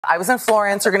I was in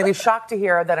Florence. You're going to be shocked to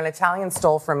hear that an Italian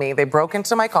stole from me. They broke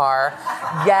into my car.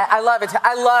 Yeah, I love it.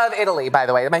 I love Italy, by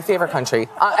the way. My favorite country.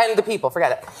 And the people,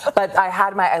 forget it. But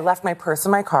I left my purse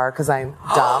in my car because I'm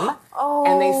dumb.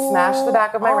 And they smashed the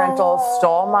back of my rental,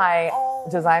 stole my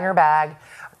designer bag.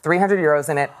 300 euros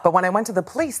in it. But when I went to the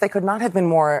police, they could not have been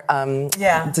more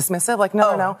dismissive. Like,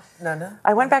 no.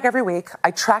 I went back every week.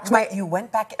 I tracked You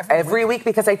went back every week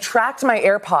because I tracked my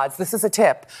AirPods. This is a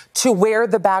tip to where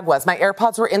the bag was. My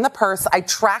AirPods were in the purse. I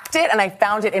tracked it and I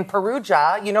found it in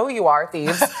Perugia. You know who you are,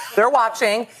 thieves. They're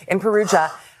watching in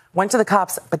Perugia. Went to the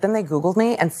cops, but then they Googled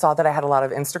me and saw that I had a lot of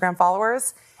Instagram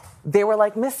followers. They were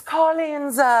like, Miss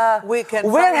Collins,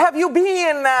 where have you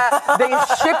been? They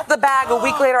shipped the bag. A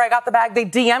week later, I got the bag. They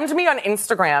DM'd me on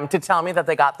Instagram to tell me that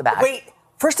they got the bag. Wait,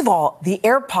 first of all, the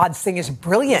AirPods thing is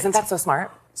brilliant. Isn't that so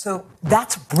smart? So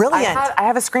that's brilliant. I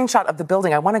have a screenshot of the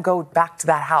building. I want to go back to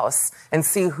that house and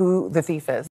see who the thief is.